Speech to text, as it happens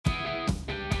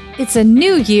It's a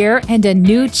new year and a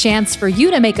new chance for you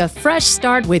to make a fresh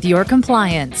start with your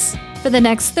compliance. For the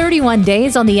next 31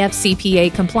 days on the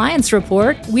FCPA Compliance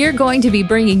Report, we're going to be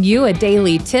bringing you a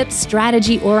daily tip,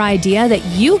 strategy, or idea that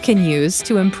you can use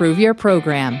to improve your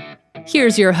program.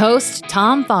 Here's your host,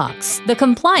 Tom Fox, the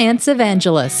Compliance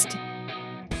Evangelist.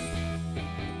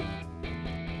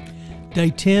 Day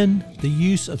 10, the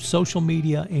use of social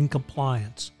media in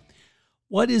compliance.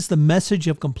 What is the message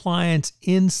of compliance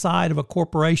inside of a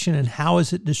corporation and how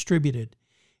is it distributed?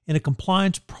 In a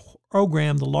compliance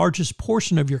program, the largest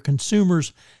portion of your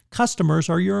customers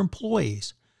are your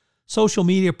employees. Social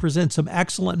media presents some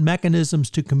excellent mechanisms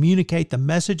to communicate the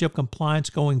message of compliance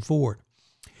going forward.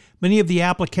 Many of the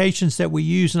applications that we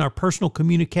use in our personal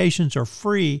communications are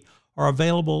free or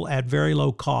available at very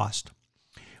low cost.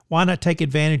 Why not take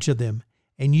advantage of them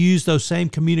and use those same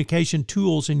communication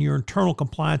tools in your internal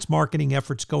compliance marketing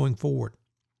efforts going forward?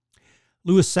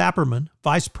 Louis Sapirman,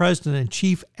 Vice President and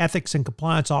Chief Ethics and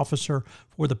Compliance Officer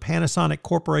for the Panasonic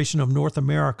Corporation of North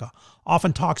America,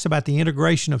 often talks about the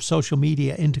integration of social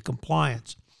media into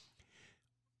compliance.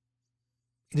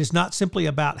 It is not simply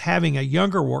about having a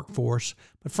younger workforce,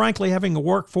 but frankly having a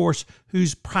workforce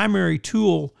whose primary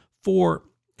tool for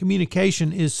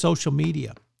communication is social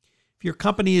media. If your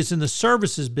company is in the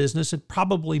services business, it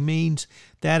probably means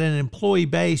that has an employee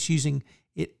base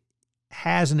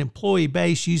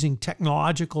using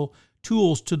technological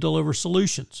tools to deliver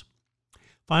solutions.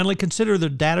 Finally, consider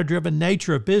the data-driven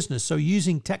nature of business. So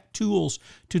using tech tools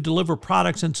to deliver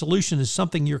products and solutions is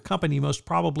something your company most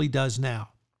probably does now.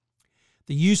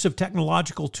 The use of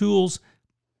technological tools.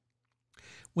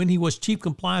 When he was Chief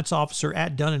Compliance Officer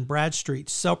at Dun & Bradstreet,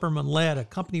 Sapirman led a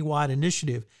company-wide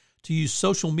initiative to use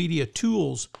social media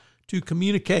tools to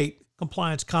communicate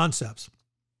compliance concepts.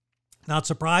 Not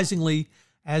surprisingly,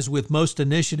 as with most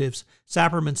initiatives,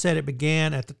 Sapirman said it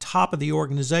began at the top of the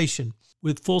organization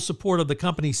with full support of the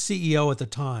company's CEO at the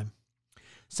time.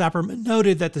 Sapirman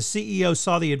noted that the CEO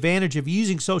saw the advantage of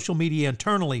using social media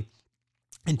internally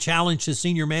and challenged his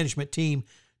senior management team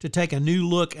to take a new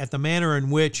look at the manner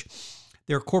in which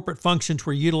their corporate functions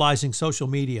were utilizing social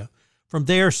media. From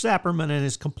there, Sapirman and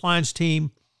his compliance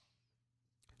team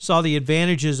saw the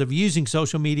advantages of using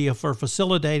social media for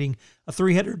facilitating a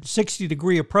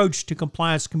 360-degree approach to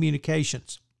compliance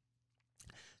communications.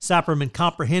 Sapirman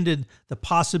comprehended the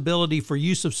possibility for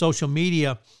use of social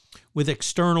media with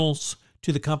externals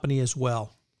to the company as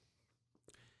well.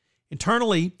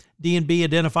 Internally, D&B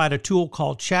identified a tool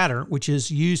called Chatter, which is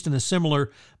used in a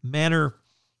similar manner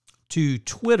to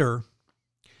Twitter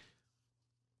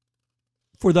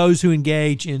for those who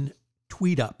engage in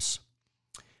tweet-ups.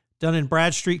 Dun &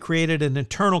 Bradstreet created an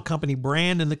internal company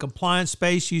brand in the compliance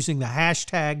space using the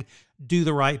hashtag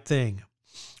 #DoTheRightThing,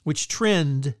 which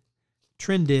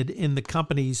trended in the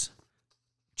company's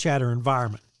Chatter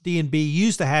environment. D&B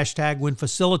used the hashtag when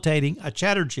facilitating a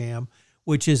Chatter Jam,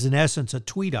 which is in essence a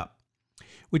tweet-up,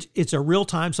 which it's a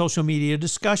real-time social media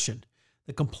discussion.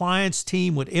 The compliance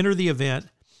team would enter the event,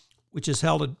 which is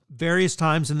held at various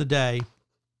times in the day,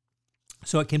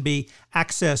 so it can be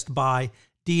accessed by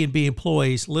D&B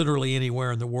employees literally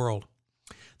anywhere in the world.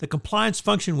 The compliance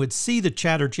function would see the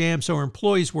Chatter Jam so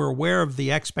employees were aware of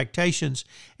the expectations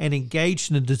and engaged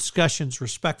in the discussions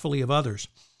respectfully of others.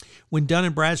 When Dun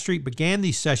 & Bradstreet began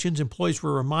these sessions, employees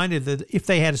were reminded that if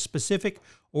they had a specific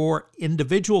or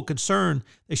individual concern,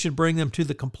 they should bring them to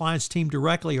the compliance team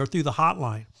directly or through the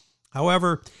hotline.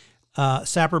 However,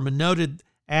 Sapirman noted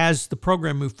as the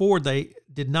program moved forward, they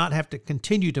did not have to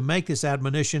continue to make this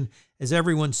admonition as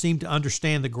everyone seemed to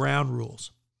understand the ground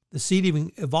rules. The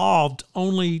seeding evolved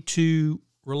only to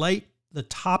relate the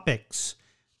topics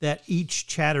that each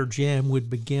Chatter Jam would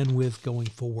begin with going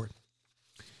forward.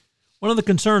 One of the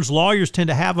concerns lawyers tend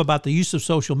to have about the use of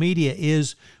social media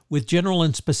is with general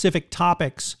and specific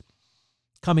topics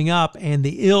coming up and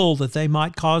the ill that they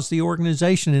might cause the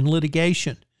organization in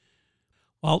litigation.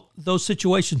 While those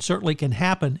situations certainly can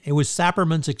happen, it was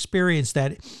Sapirman's experience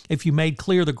that if you made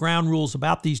clear the ground rules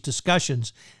about these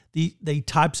discussions, the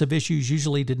types of issues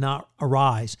usually did not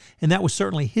arise. And that was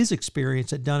certainly his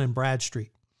experience at Dun & Bradstreet.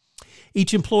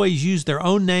 Each employee used their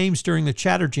own names during the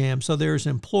Chatter Jam, so there's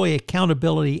employee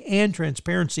accountability and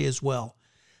transparency as well.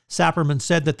 Sapirman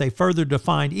said that they further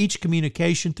defined each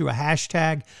communication through a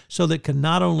hashtag so that it can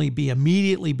not only be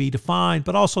immediately be defined,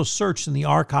 but also searched in the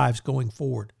archives going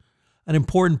forward. An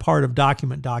important part of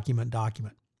document.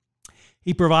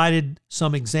 He provided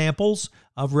some examples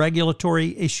of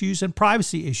regulatory issues and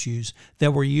privacy issues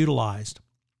that were utilized.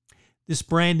 This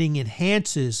branding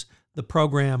enhances the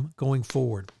program going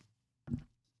forward.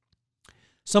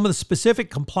 Some of the specific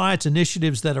compliance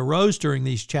initiatives that arose during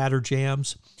these chatter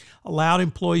jams allowed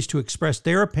employees to express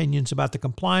their opinions about the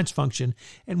compliance function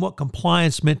and what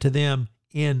compliance meant to them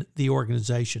in the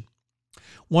organization.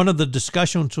 One of the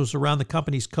discussions was around the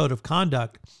company's code of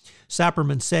conduct.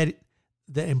 Sapperman said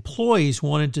the employees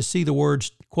wanted to see the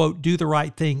words, quote, "do the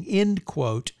right thing," end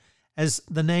quote, as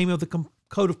the name of the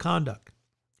code of conduct.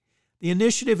 The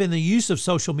initiative and the use of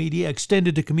social media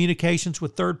extended to communications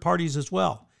with third parties as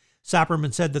well.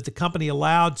 Sapperman said that the company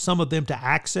allowed some of them to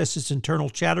access its internal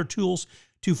chatter tools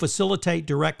to facilitate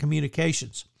direct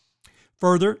communications.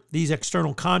 Further, these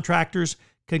external contractors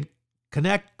could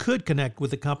connect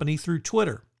with the company through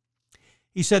Twitter.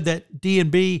 He said that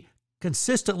D&B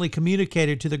consistently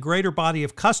communicated to the greater body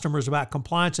of customers about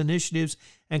compliance initiatives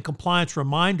and compliance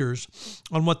reminders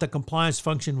on what the compliance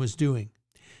function was doing.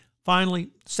 Finally,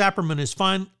 Sapperman is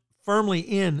firmly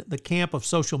in the camp of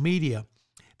social media,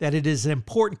 that it is an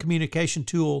important communication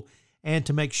tool and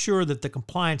to make sure that the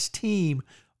compliance team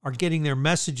are getting their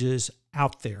messages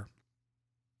out there.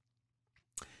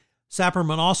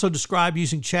 Sapperman also described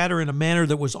using chatter in a manner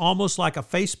that was almost like a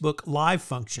Facebook Live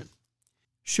function.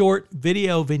 Short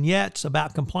video vignettes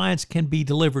about compliance can be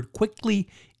delivered quickly,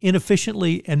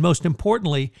 inefficiently, and most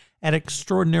importantly, at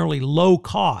extraordinarily low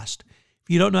cost. If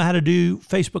you don't know how to do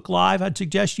Facebook Live, I'd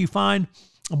suggest you find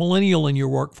a millennial in your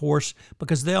workforce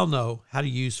because they'll know how to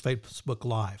use Facebook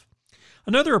Live.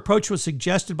 Another approach was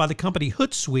suggested by the company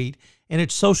Hootsuite and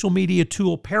its social media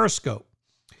tool Periscope.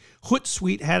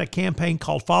 Hootsuite had a campaign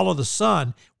called Follow the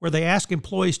Sun, where they asked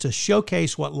employees to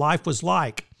showcase what life was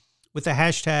like with the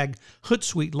hashtag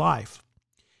HootsuiteLife.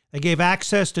 They gave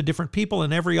access to different people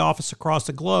in every office across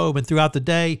the globe, and throughout the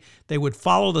day, they would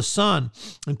follow the sun,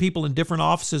 and people in different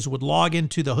offices would log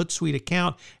into the Hootsuite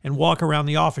account and walk around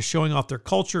the office showing off their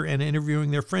culture and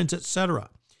interviewing their friends, etc.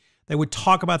 They would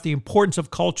talk about the importance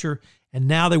of culture, and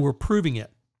now they were proving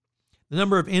it. The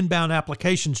number of inbound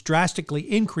applications drastically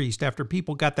increased after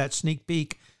people got that sneak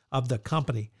peek of the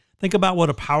company. Think about what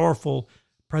a powerful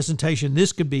presentation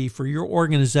this could be for your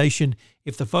organization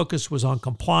if the focus was on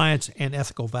compliance and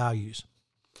ethical values.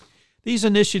 These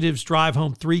initiatives drive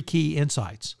home three key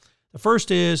insights. The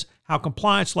first is how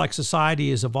compliance, like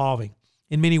society, is evolving,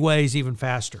 in many ways even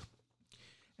faster.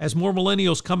 As more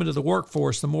millennials come into the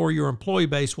workforce, the more your employee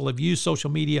base will have used social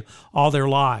media all their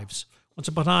lives. Once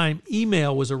upon a time,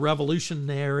 email was a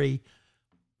revolutionary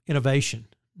innovation.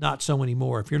 Not so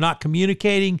anymore. If you're not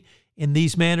communicating in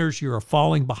these manners, you are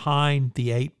falling behind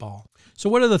the eight ball. So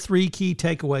what are the three key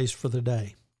takeaways for the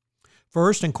day?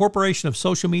 First, incorporation of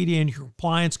social media in your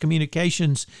compliance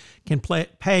communications can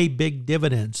pay big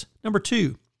dividends. Number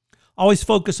two, always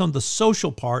focus on the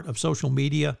social part of social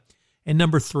media. And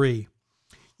number three,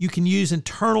 you can use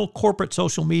internal corporate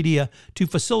social media to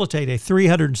facilitate a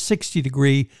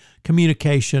 360-degree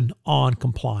communication on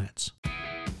compliance. I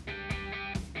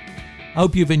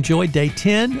hope you've enjoyed day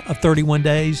 10 of 31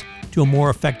 Days to a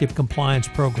More Effective Compliance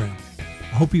Program.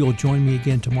 I hope you will join me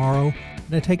again tomorrow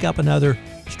when I take up another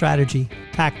strategy,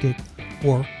 tactic,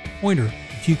 or pointer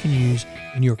that you can use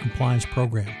in your compliance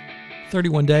program.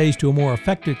 31 Days to a More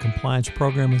Effective Compliance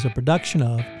Program is a production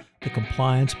of the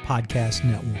Compliance Podcast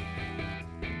Network.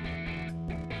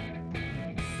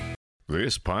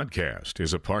 This podcast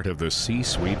is a part of the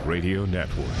C-Suite Radio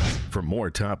Network. For more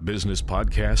top business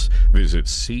podcasts, visit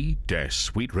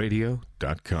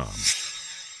c-suiteradio.com.